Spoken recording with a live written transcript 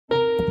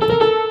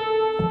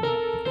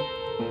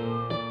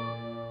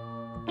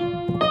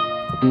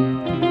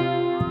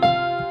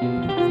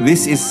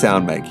This is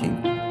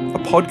Soundmaking, a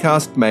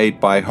podcast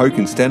made by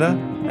Håkan Stenner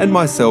and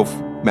myself,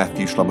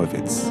 Matthew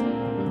Schlomowitz.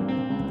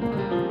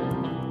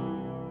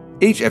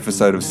 Each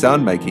episode of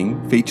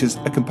Soundmaking features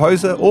a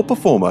composer or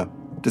performer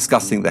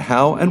discussing the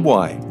how and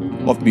why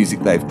of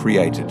music they've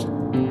created.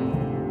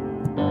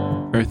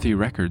 Earthy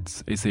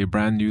Records is a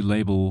brand new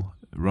label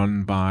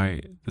run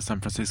by the San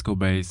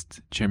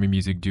Francisco-based chamber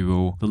music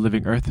duo The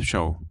Living Earth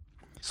Show.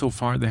 So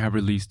far they have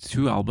released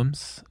 2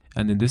 albums,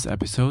 and in this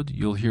episode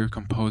you'll hear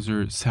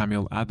composer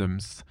Samuel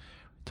Adams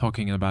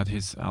talking about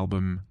his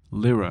album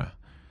Lyra,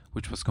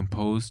 which was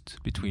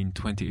composed between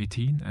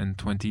 2018 and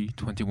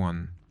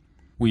 2021.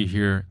 We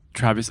hear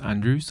Travis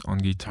Andrews on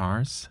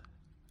guitars,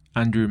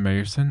 Andrew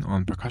Meyerson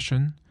on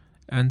percussion,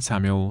 and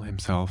Samuel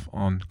himself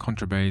on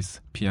contrabass,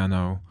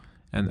 piano,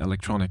 and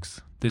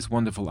electronics. This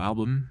wonderful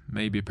album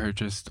may be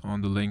purchased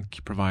on the link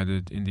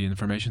provided in the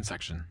information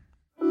section.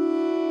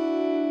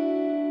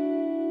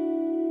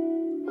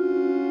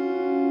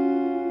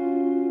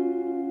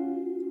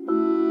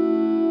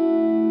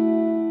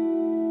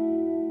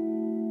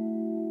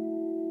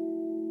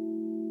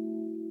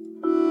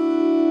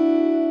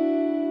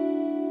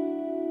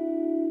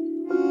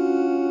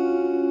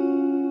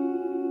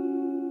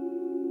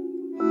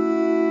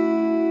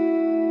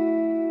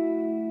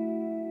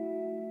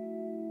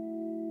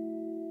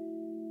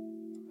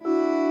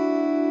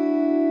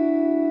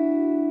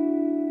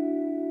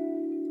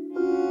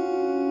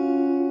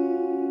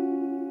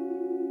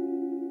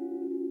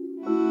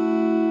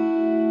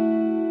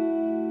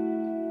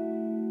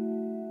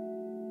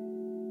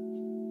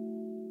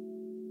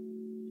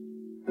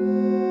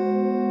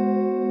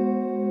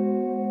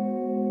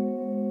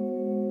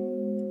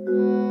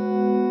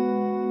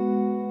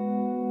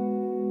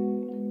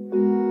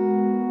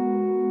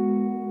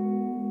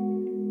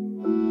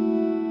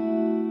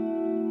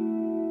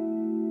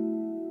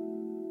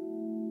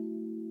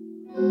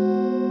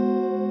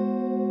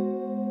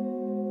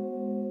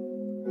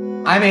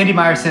 I'm Andy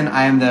Meyerson.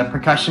 I am the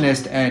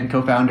percussionist and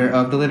co-founder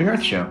of The Living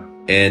Earth Show.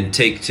 And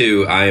take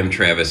 2, I am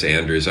Travis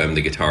Andrews. I'm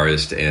the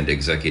guitarist and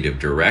executive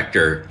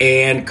director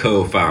and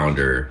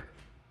co-founder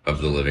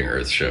of The Living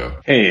Earth Show.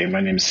 Hey,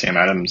 my name is Sam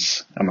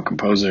Adams. I'm a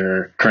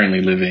composer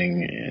currently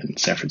living in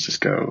San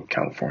Francisco,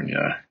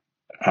 California.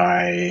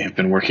 I have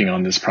been working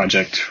on this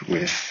project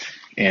with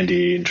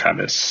Andy and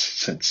Travis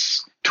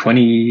since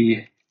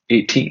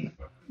 2018.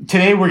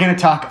 Today we're going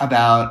to talk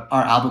about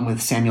our album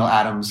with Samuel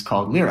Adams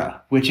called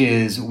Lyra, which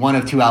is one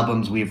of 2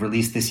 albums we've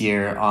released this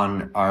year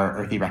on our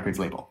Earthy Records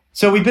label.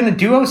 So we've been a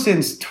duo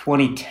since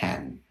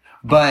 2010,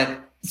 but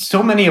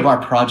so many of our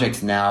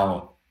projects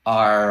now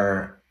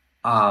are,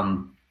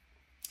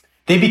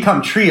 they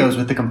become trios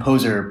with the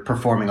composer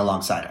performing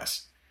alongside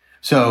us.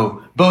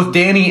 So both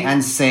Danny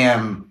and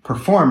Sam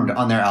performed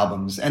on their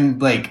albums,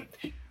 and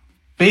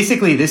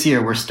basically this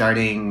year we're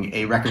starting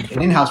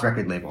an in-house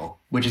record label,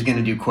 which is going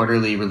to do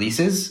quarterly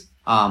releases.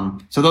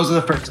 So those are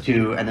the first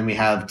 2, and then we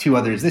have 2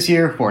 others this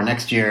year, 4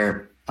 next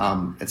year,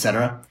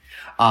 etc.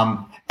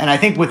 And I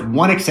think with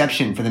one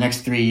exception, for the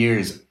next 3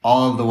 years,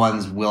 all of the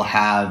ones will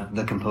have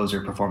the composer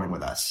performing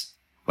with us,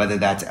 whether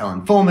that's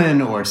Ellen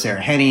Fullman or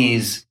Sarah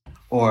Hennies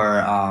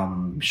or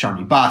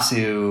Sharmi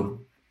Basu.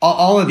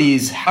 All of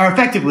these are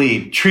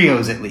effectively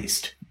trios, at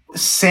least.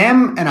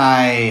 Sam and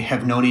I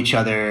have known each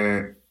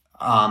other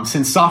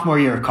since sophomore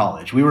year of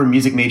college. We were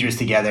music majors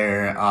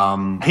together.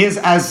 He is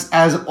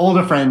as old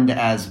a friend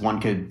as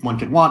one could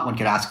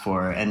ask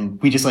for.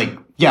 And we just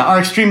are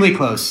extremely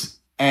close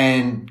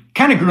and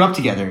kind of grew up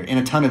together in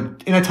a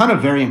ton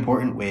of very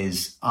important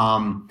ways.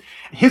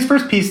 His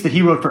first piece that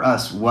he wrote for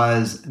us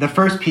was the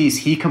first piece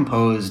he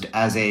composed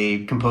as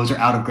a composer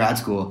out of grad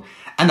school,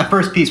 and the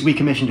first piece we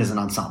commissioned as an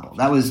ensemble.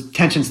 That was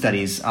Tension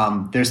Studies.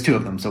 There's 2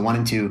 of them, so 1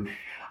 and 2.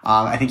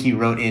 I think he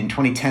wrote in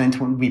 2010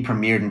 and we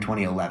premiered in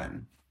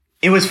 2011.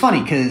 It was funny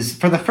because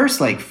for the first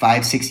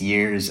 5-6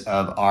 years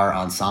of our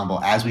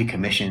ensemble, as we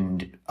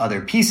commissioned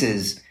other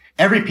pieces,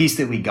 every piece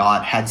that we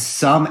got had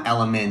some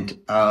element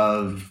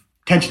of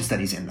tension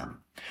studies in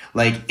them.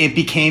 It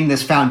became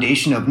this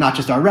foundation of not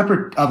just our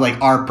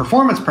our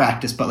performance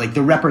practice, but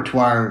the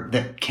repertoire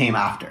that came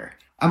after.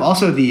 I'm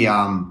also the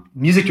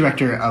music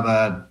director of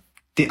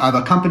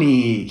a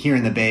company here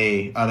in the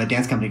Bay, of a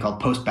dance company called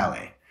Post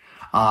Ballet,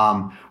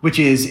 which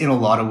is in a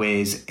lot of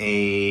ways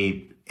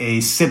a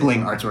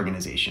sibling arts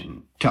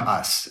organization to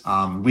us.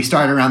 We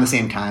started around the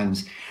same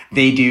times.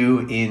 They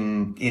do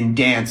in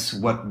dance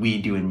what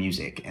we do in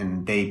music,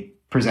 and they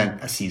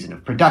present a season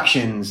of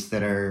productions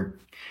that are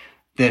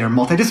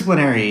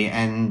multidisciplinary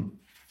and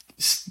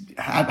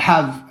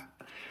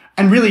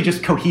and really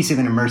just cohesive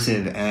and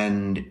immersive.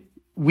 And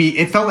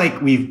it felt like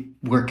we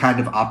were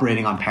kind of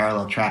operating on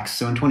parallel tracks.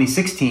 So in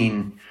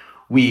 2016,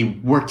 we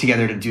worked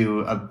together to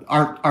do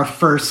our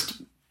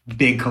first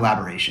big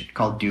collaboration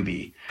called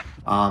Doobie.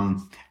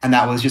 And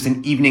that was just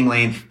an evening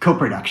length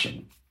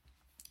co-production.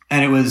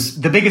 And it was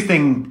the biggest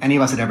thing any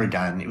of us had ever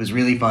done. It was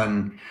really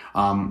fun,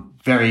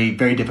 very,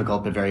 very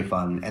difficult, but very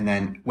fun. And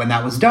then when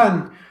that was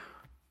done,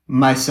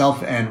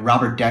 myself and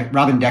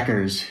Robin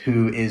Deckers,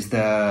 who is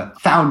the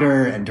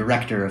founder and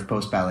director of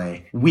Post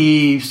Ballet,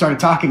 we started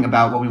talking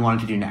about what we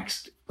wanted to do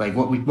next. Like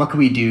what could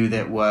we do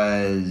that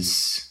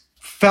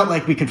felt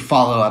like we could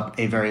follow up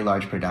a very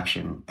large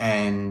production.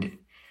 And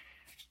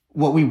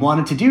what we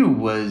wanted to do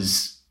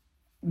was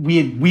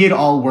we had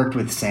all worked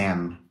with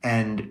Sam,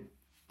 and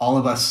all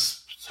of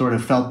us sort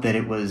of felt that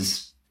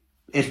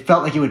it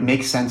felt like it would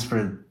make sense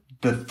for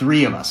the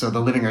three of us, so the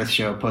Living Earth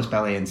Show, Post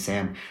Ballet, and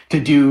Sam, to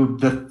do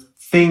the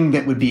thing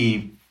that would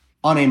be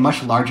on a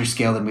much larger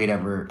scale than we'd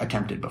ever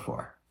attempted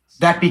before.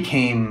 That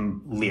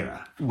became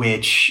Lyra,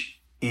 which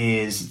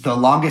is the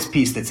longest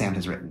piece that Sam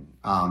has written.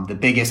 The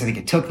biggest, I think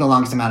it took the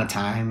longest amount of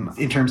time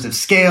in terms of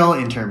scale,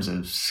 in terms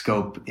of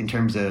scope, in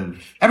terms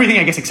of everything,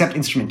 I guess, except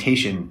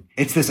instrumentation.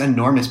 It's this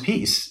enormous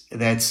piece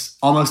that's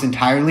almost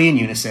entirely in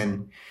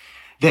unison,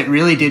 that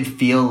really did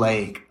feel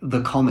like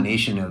the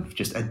culmination of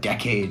just a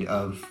decade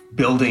of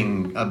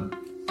building an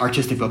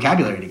artistic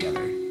vocabulary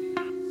together.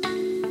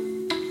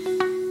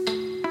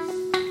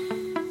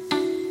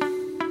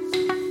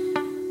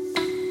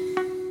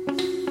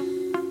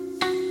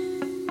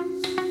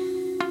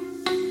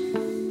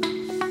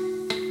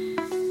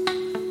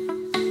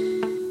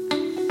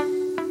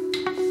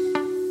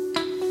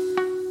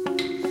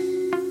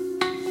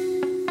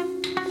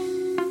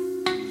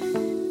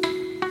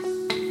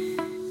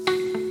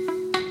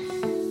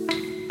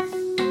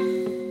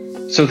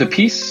 So the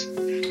piece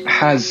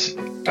has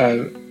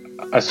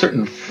a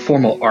certain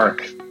formal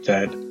arc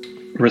that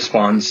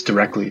responds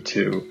directly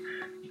to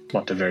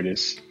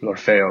Monteverdi's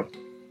L'Orfeo.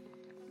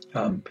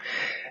 And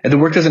the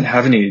work doesn't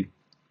have any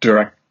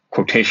direct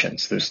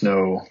quotations. There's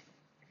no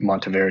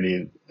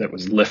Monteverdi that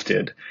was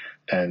lifted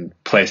and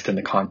placed in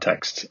the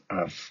context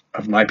of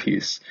my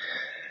piece.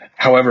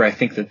 However, I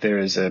think that there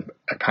is a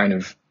kind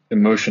of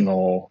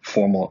emotional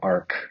formal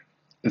arc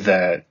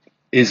that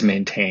is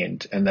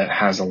maintained and that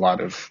has a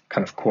lot of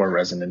kind of core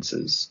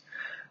resonances.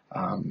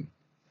 And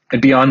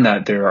beyond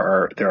that, there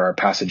are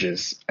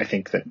passages, I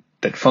think,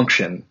 that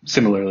function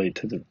similarly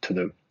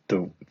to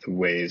the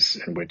ways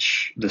in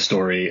which the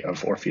story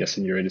of Orpheus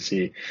and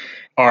Eurydice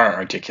are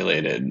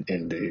articulated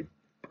in the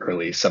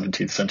early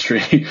 17th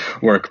century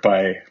work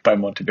by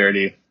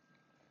Monteverdi.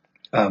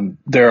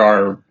 There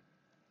are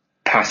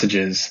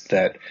passages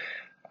that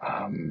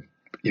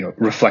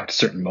reflect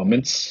certain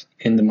moments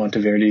in the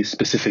Monteverdi,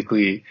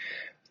 specifically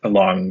a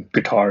long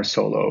guitar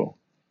solo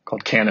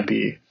called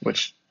Canopy,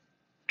 which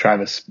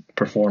Travis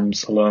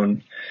performs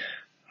alone,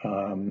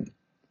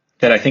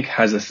 that I think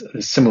has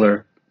a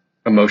similar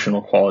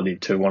emotional quality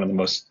to one of the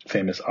most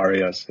famous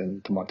arias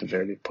in the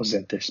Monteverdi,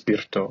 Possente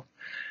Spirito.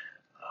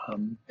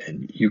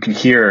 And you can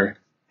hear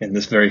in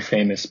this very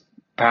famous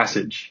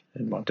passage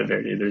in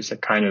Monteverdi, there's a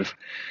kind of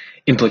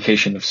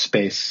implication of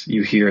space.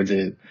 You hear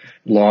the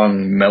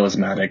long,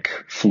 melismatic,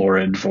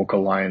 florid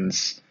vocal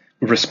lines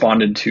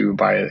responded to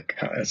by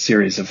a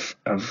series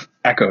of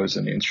echoes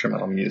in the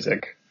instrumental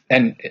music.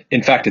 And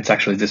in fact, it's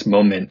actually this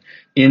moment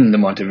in the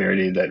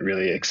Monteverdi that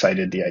really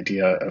excited the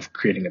idea of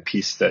creating a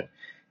piece that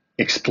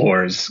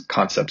explores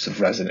concepts of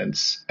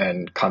resonance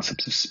and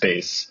concepts of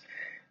space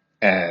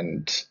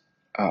and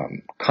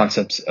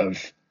concepts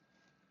of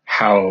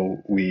how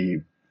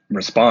we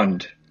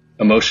respond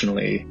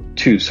emotionally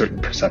to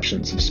certain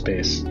perceptions of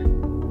space.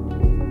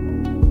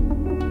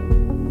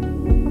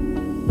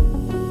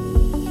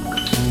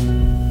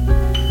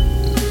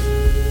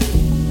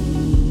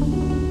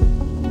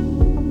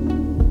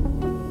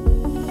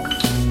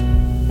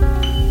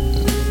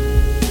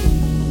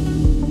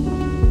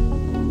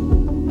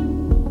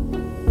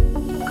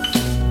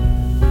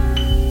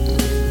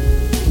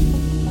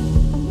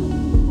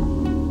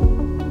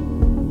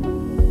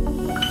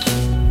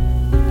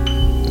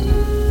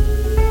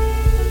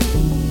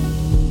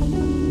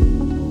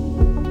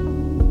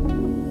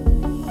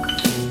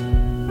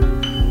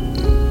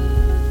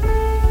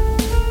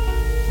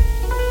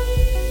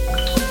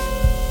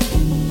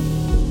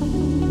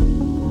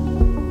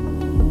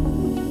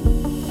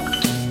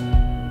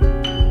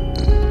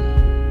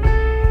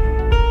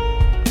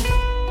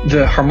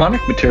 The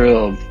harmonic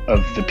material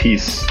of the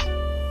piece,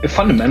 it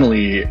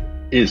fundamentally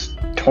is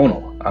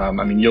tonal. I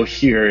mean, you'll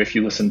hear if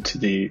you listen to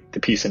the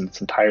piece in its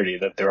entirety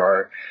that there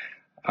are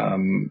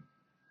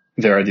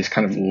these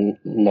kind of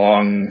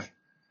long,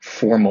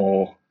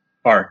 formal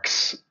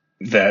arcs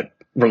that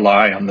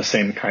rely on the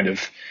same kind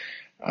of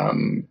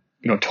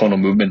tonal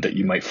movement that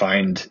you might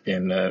find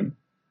in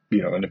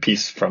a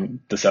piece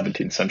from the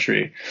 17th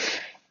century.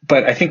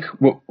 But I think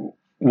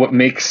what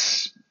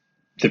makes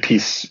the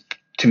piece,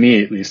 to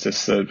me at least,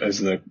 as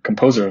the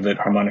composer of it,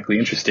 harmonically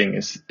interesting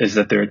is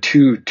that there are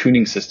two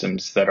tuning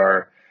systems that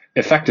are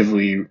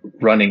effectively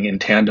running in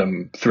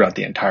tandem throughout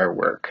the entire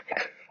work.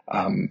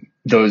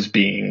 Those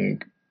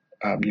being,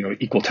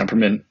 equal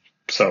temperament.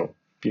 So,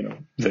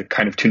 the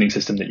kind of tuning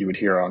system that you would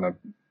hear on a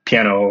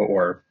piano,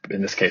 or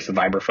in this case, a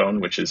vibraphone,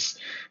 which is,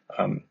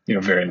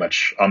 very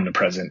much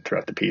omnipresent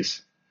throughout the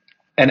piece.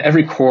 And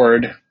every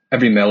chord,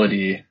 every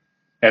melody,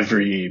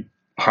 every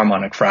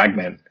harmonic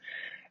fragment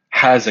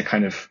has a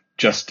kind of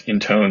just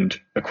intoned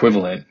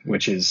equivalent,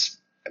 which is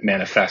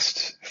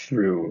manifest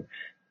through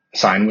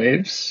sine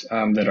waves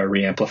that are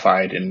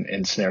reamplified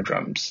in snare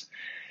drums.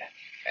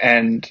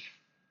 And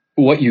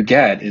what you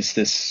get is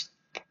this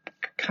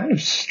kind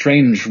of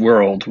strange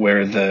world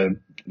where the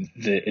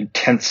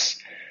intense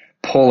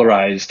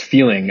polarized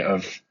feeling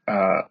of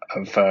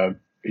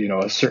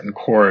a certain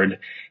chord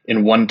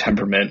in one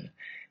temperament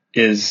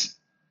is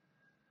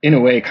in a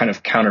way kind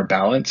of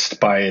counterbalanced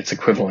by its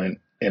equivalent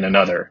in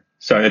another.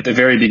 So at the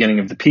very beginning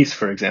of the piece,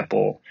 for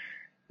example,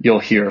 you'll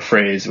hear a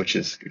phrase which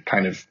is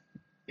kind of,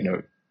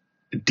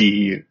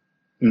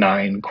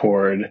 D9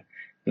 chord,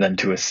 then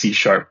to a C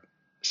sharp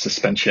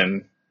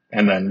suspension,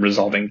 and then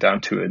resolving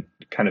down to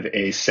a kind of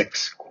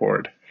A6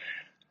 chord.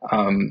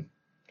 And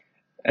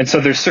so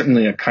there's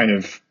certainly a kind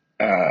of,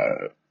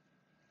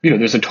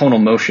 there's a tonal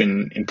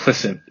motion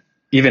implicit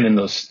even in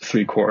those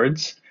three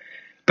chords.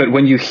 But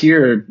when you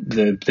hear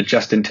the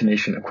just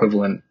intonation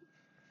equivalent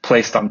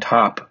placed on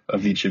top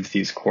of each of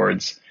these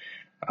chords,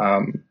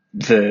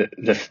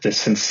 the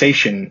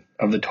sensation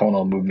of the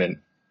tonal movement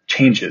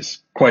changes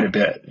quite a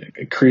bit.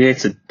 It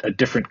creates a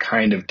different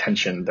kind of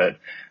tension that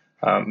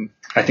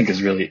I think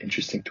is really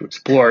interesting to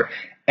explore,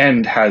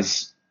 and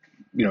has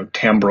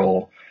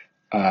timbral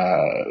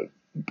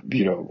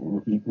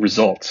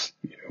results.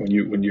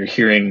 When you're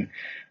hearing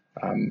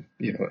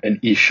an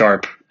E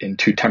sharp in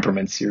two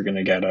temperaments, you're going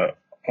to get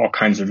all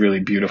kinds of really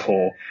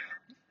beautiful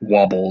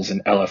wobbles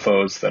and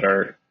LFOs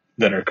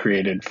that are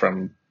created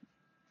from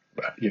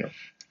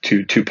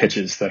two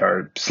pitches that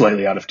are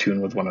slightly out of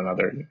tune with one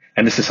another.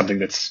 And this is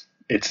something it's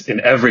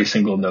in every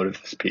single note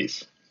of this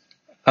piece.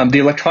 The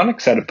electronic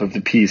setup of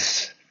the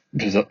piece,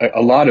 there's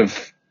a lot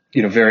of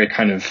very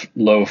kind of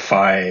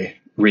lo-fi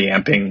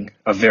reamping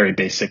of very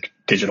basic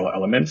digital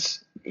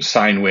elements,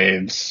 sine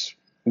waves,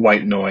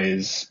 white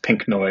noise,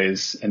 pink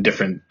noise, and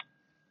different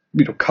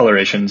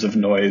colorations of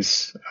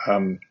noise,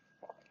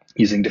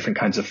 using different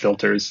kinds of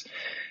filters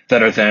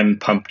that are then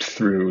pumped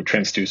through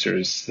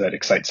transducers that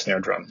excite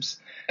snare drums.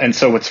 And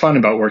so what's fun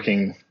about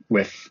working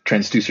with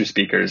transducer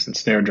speakers and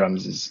snare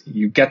drums is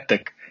you get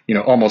the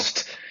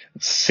almost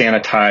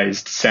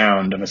sanitized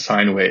sound of a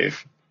sine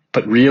wave,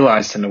 but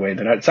realized in a way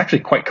that it's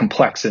actually quite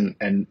complex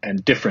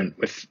and different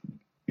with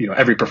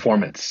every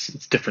performance.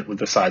 It's different with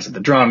the size of the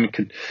drum. It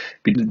could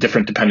be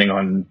different depending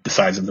on the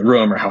size of the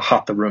room or how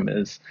hot the room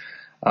is.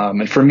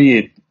 And for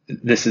me,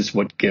 this is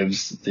what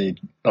gives the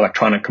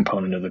electronic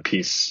component of the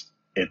piece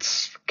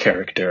its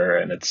character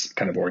and its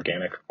kind of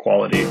organic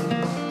quality.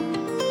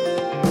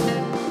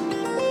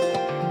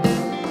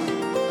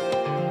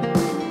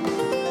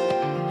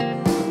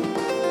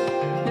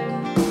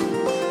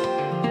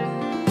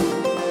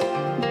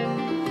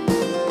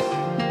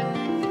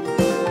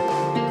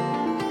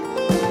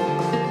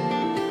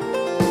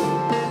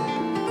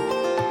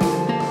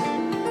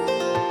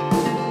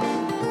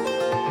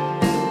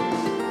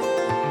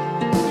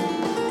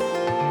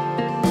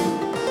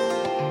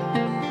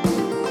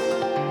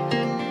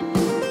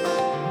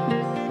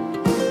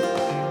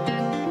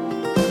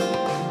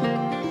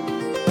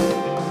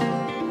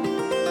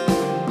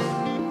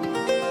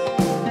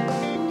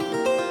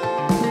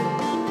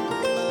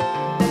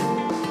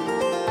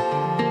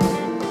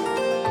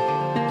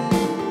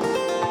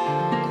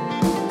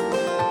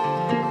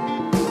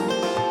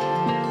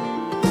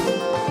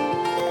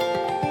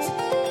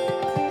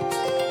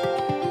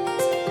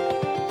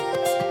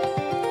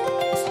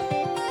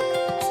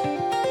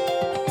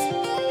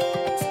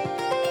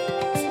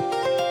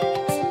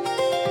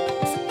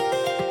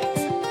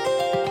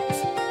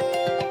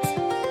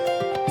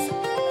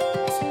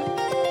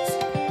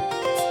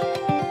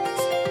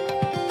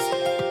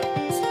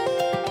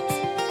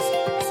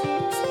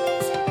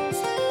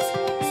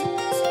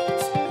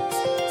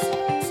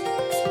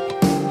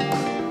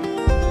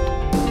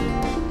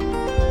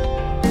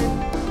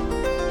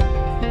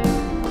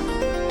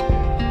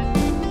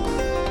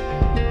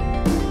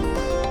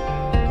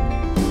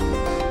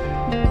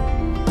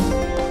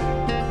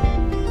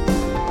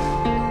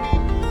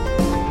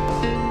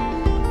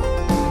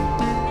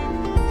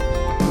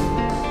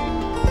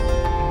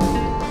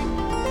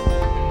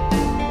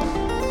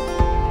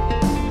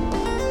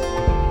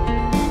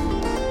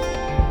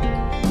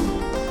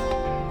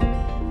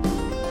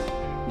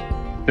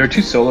 There are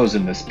two solos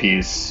in this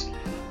piece.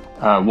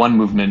 One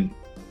movement,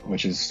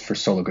 which is for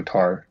solo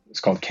guitar, is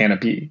called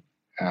Canopy.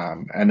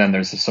 And then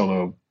there's a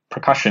solo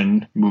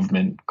percussion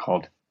movement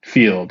called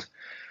Field.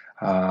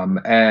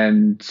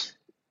 And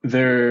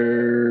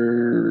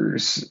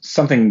there's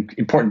something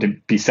important to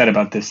be said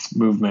about this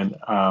movement.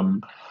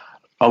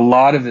 A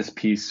lot of this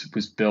piece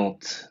was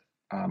built,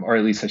 or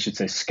at least I should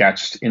say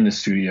sketched in the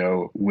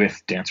studio with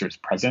dancers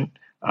present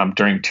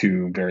during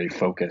two very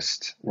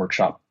focused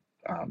workshop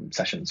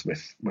sessions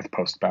with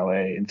Post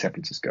Ballet in San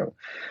Francisco.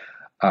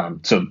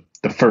 So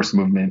the first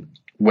movement,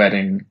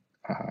 Wedding,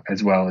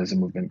 as well as a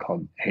movement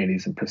called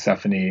Hades and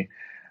Persephone,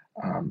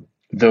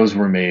 those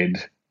were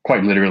made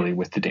quite literally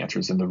with the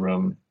dancers in the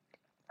room.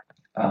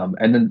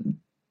 And then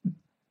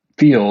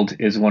Field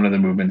is one of the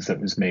movements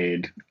that was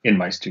made in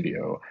my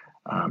studio.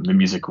 The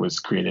music was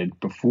created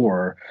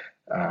before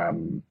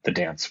the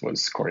dance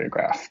was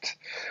choreographed.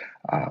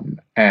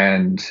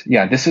 And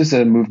yeah, this is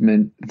a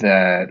movement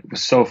that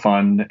was so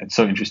fun and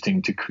so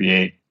interesting to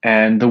create.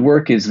 And the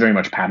work is very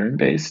much pattern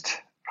based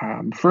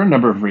for a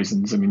number of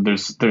reasons. I mean,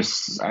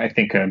 there's I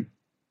think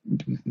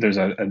there's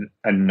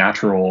a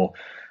natural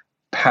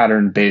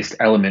pattern based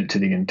element to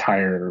the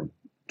entire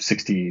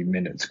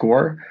 60-minute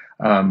score,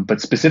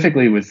 but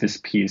specifically with this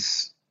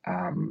piece,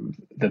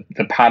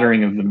 the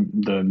patterning of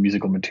the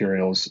musical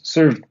materials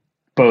served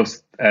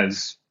both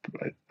as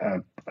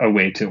a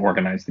way to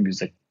organize the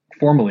music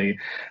formally,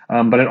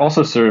 but it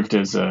also served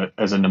as a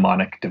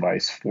mnemonic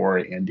device for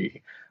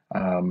Andy.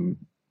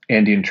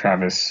 Andy and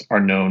Travis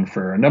are known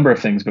for a number of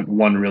things, but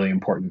one really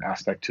important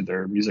aspect to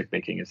their music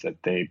making is that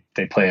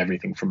they play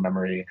everything from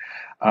memory.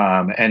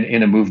 And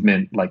in a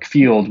movement like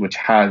Field, which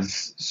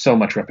has so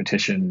much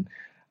repetition,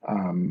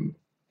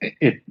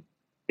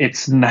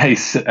 it's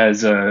nice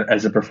as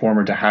a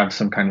performer to have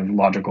some kind of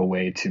logical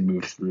way to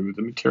move through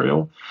the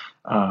material.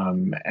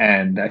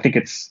 And I think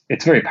it's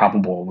very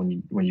palpable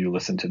when you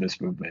listen to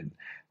this movement,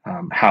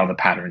 how the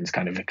patterns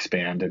kind of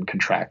expand and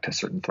contract to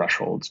certain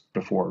thresholds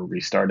before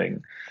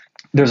restarting.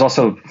 There's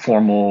also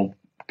formal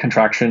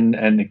contraction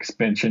and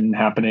expansion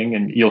happening,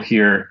 and you'll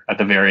hear at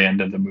the very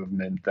end of the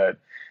movement that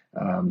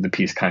the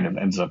piece kind of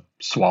ends up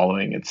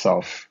swallowing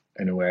itself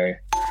in a way.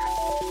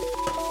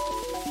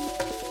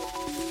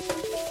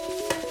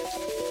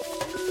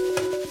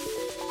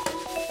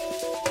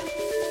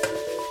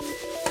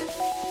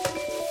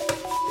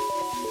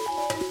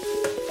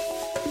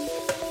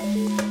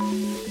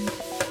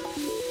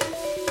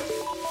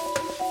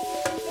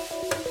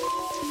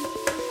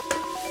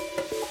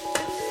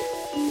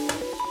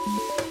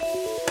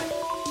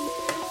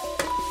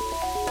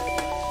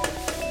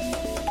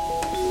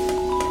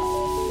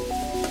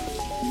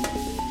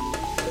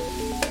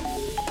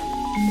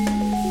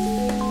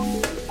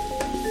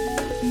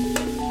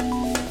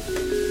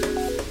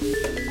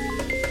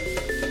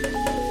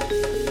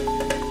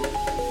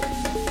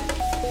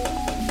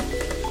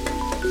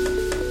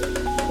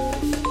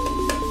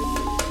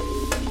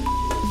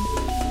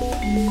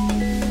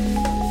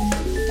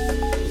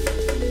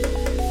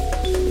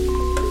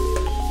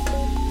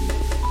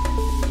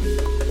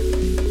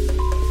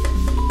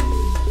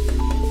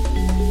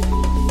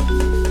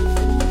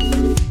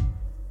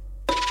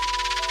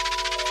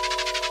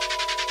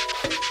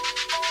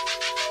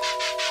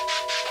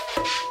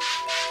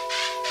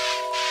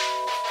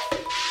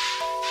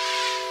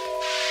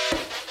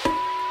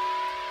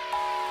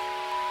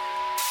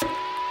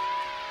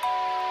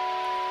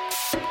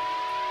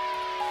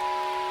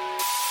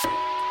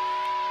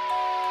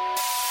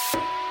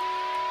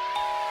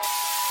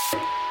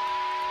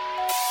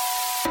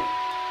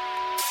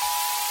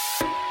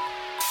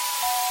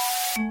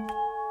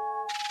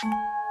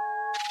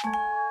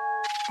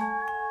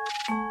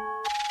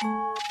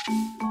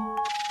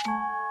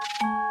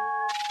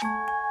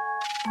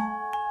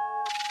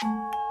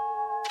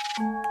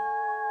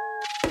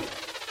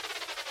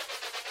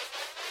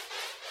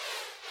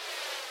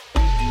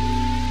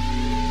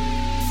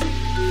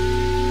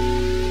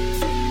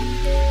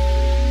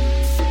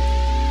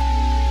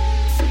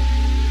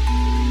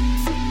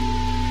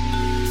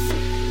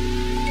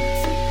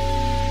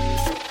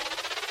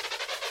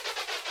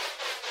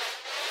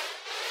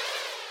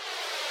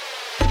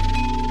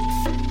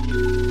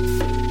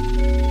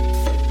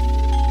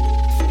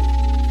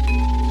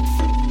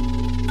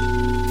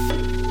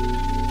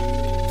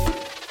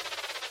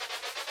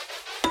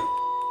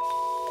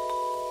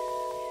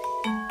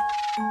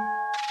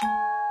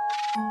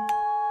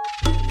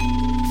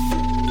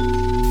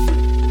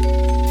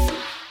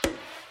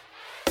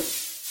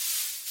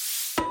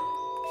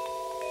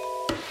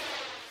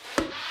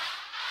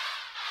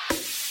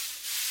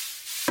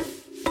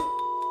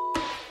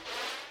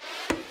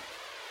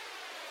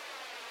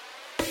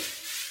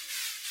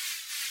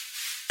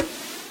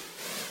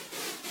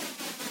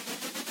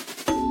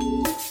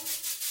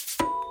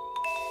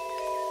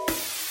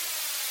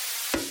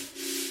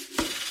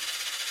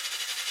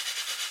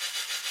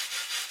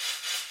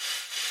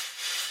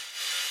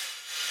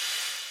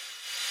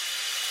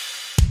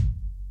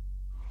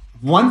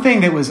 One thing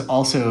that was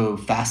also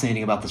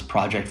fascinating about this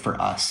project for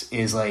us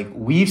is like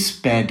we've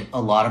spent a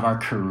lot of our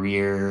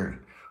career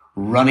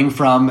running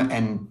from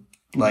and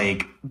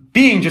like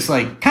being just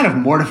like kind of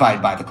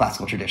mortified by the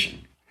classical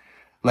tradition.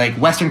 Like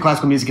Western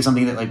classical music is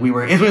something that like we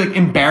were like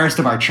embarrassed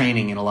of our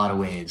training in a lot of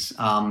ways.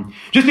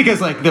 Just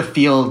because like the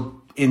field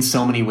in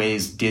so many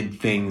ways did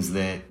things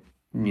that,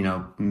 you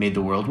know, made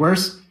the world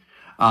worse.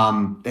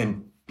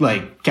 And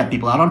like kept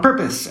people out on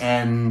purpose.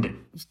 And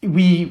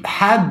we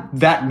had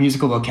that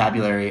musical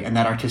vocabulary and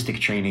that artistic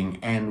training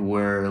and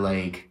were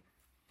like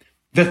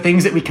the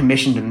things that we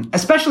commissioned, and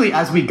especially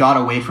as we got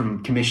away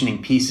from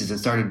commissioning pieces and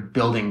started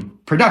building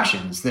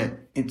productions that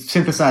it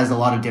synthesized a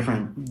lot of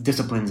different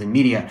disciplines in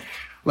media.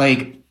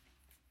 Like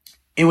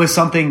it was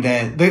something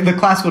that the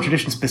classical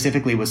tradition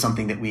specifically was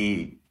something that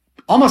we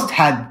almost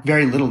had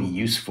very little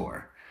use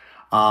for.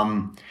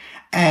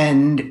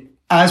 And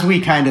as we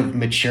kind of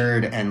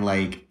matured and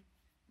like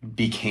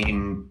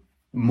became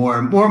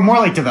more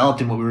like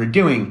developed in what we were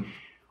doing,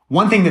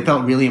 one thing that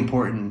felt really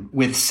important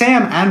with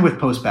Sam and with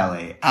Post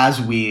Ballet,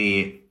 as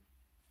we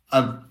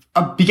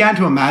began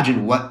to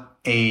imagine what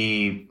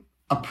a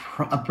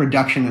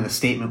production and a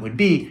statement would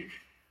be,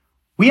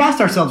 we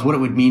asked ourselves what it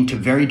would mean to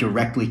very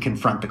directly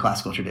confront the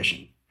classical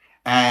tradition.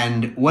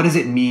 And what does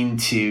it mean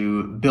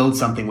to build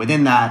something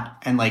within that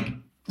and like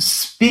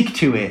speak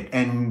to it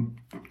and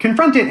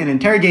confront it and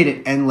interrogate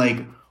it and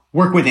like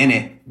work within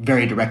it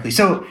very directly.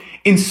 So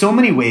in so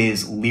many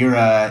ways,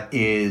 Lyra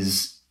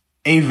is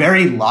a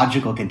very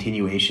logical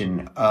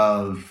continuation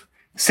of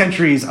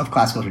centuries of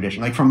classical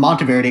tradition. Like from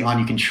Monteverdi on,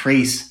 you can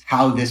trace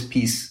how this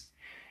piece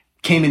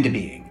came into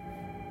being.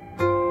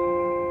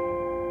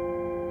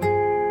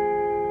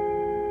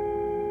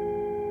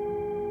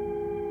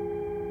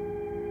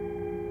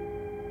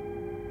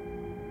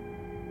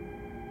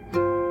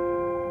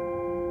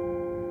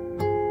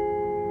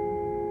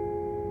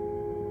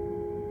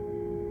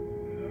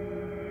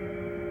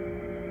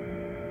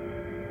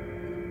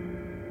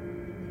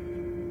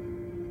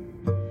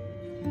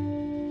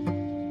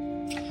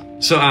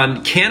 So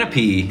on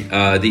Canopy,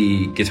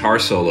 the guitar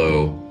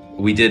solo,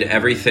 we did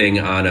everything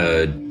on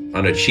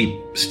a cheap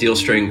steel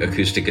string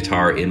acoustic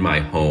guitar in my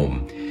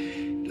home.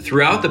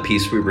 Throughout the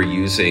piece, we were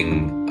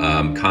using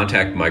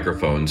contact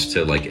microphones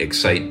to like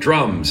excite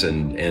drums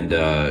and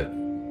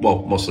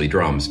mostly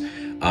drums,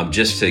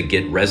 just to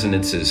get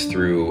resonances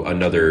through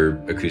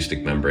another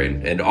acoustic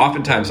membrane. And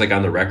oftentimes, like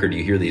on the record,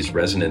 you hear these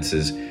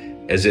resonances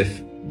as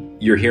if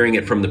you're hearing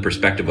it from the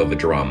perspective of a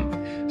drum.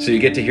 So you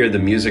get to hear the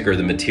music or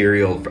the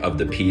material of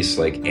the piece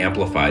like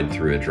amplified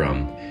through a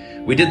drum.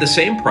 We did the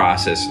same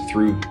process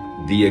through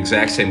the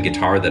exact same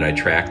guitar that I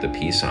tracked the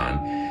piece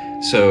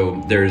on.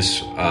 So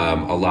there's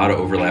a lot of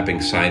overlapping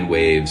sine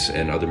waves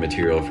and other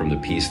material from the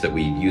piece that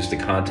we used a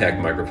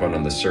contact microphone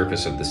on the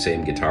surface of the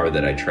same guitar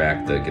that I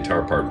tracked the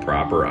guitar part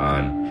proper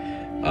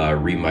on,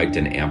 remiked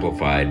and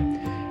amplified.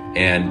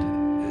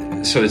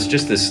 And so it's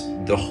just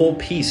the whole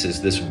piece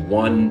is this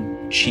one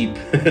cheap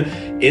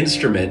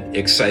instrument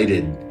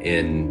excited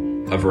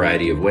in a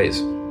variety of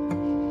ways.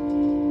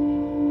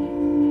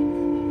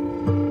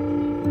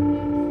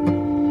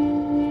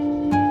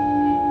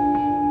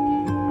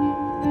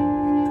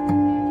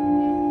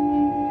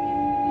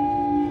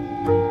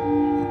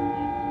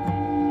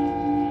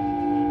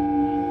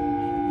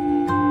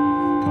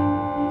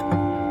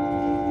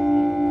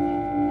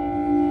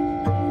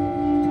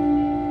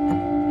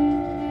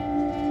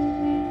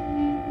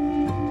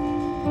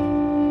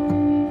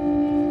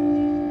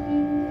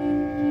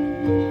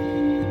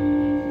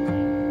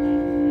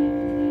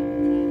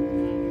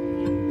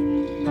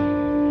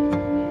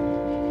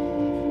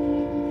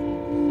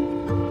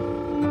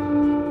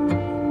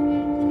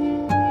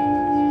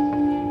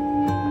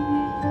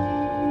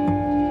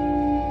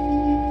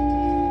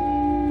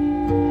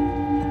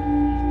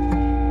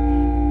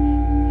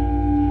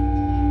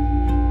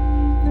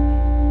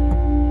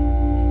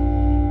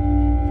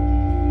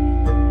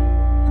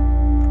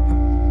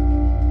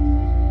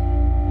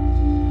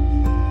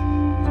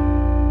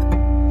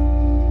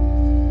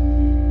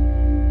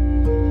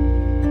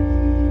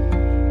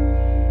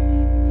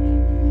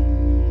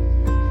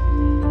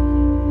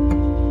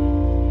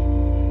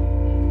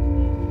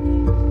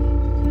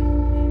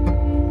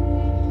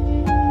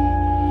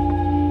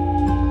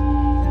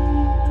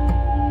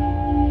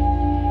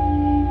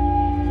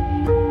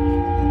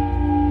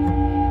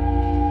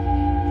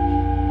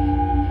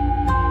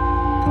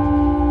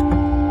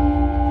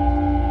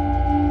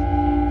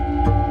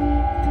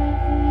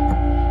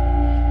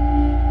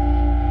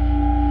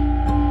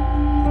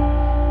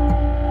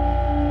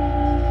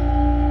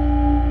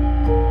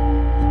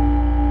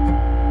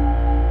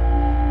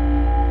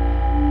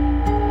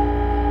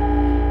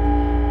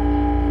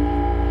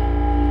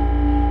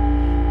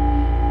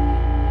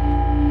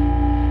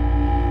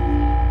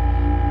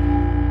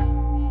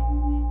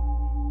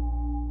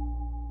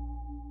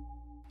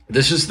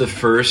 This is the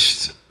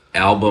first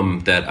album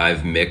that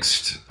I've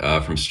mixed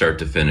from start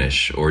to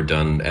finish or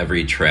done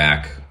every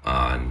track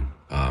on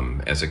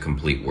as a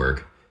complete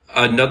work.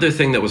 Another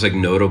thing that was like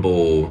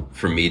notable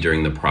for me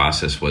during the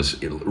process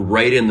was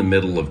right in the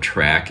middle of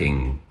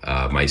tracking,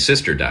 my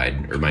sister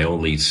died, or my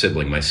only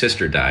sibling. My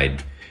sister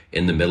died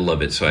in the middle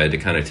of it, so I had to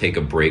kind of take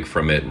a break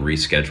from it and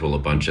reschedule a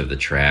bunch of the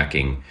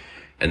tracking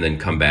and then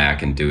come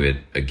back and do it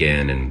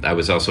again. And I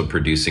was also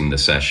producing the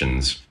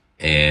sessions,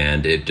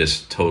 and it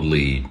just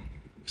totally...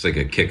 it's like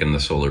a kick in the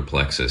solar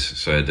plexus.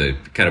 So I had to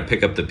kind of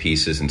pick up the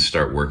pieces and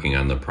start working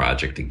on the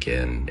project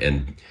again.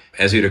 And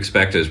as you'd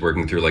expect, I was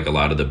working through like a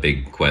lot of the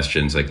big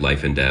questions like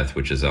life and death,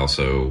 which is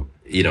also,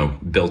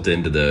 built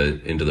into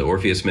the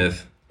Orpheus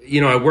myth.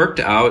 I worked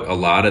out a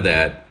lot of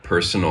that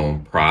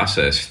personal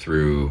process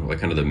through like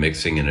kind of the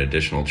mixing and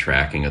additional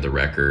tracking of the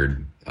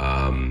record.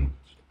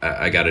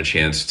 I got a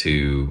chance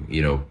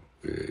to,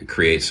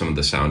 create some of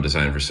the sound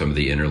design for some of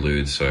the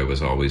interludes. So I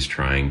was always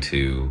trying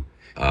to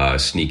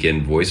sneak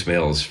in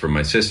voicemails from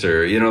my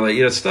sister,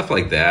 stuff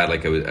like that.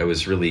 Like I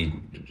was really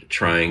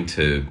trying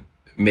to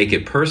make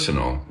it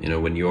personal.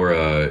 When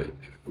you're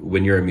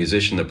when you're a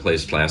musician that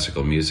plays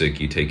classical music,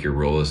 you take your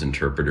role as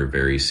interpreter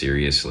very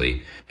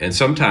seriously. And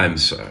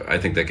sometimes I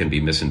think that can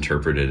be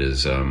misinterpreted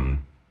as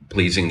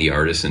pleasing the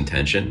artist's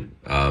intention.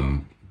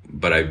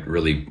 But I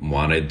really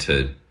wanted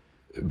to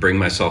bring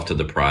myself to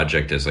the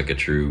project as like a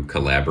true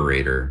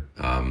collaborator,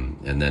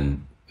 and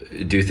then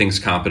do things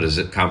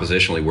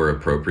compositionally where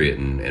appropriate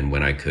and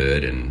when I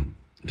could, and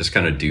just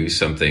kind of do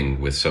something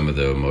with some of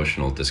the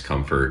emotional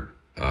discomfort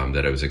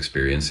that I was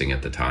experiencing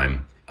at the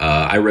time.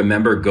 I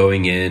remember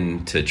going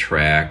in to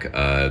track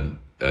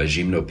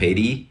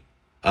Gymnopédie,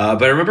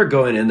 but I remember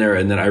going in there,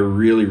 and then I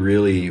really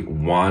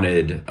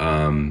wanted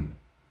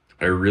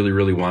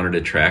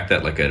to track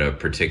that like at a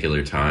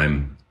particular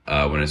time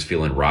when I was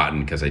feeling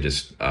rotten, because I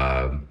just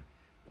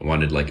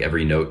wanted like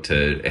every note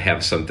to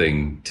have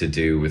something to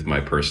do with my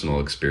personal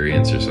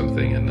experience or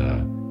something. And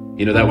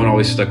that one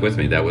always stuck with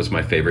me. That was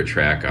my favorite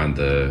track on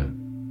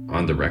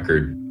the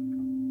record.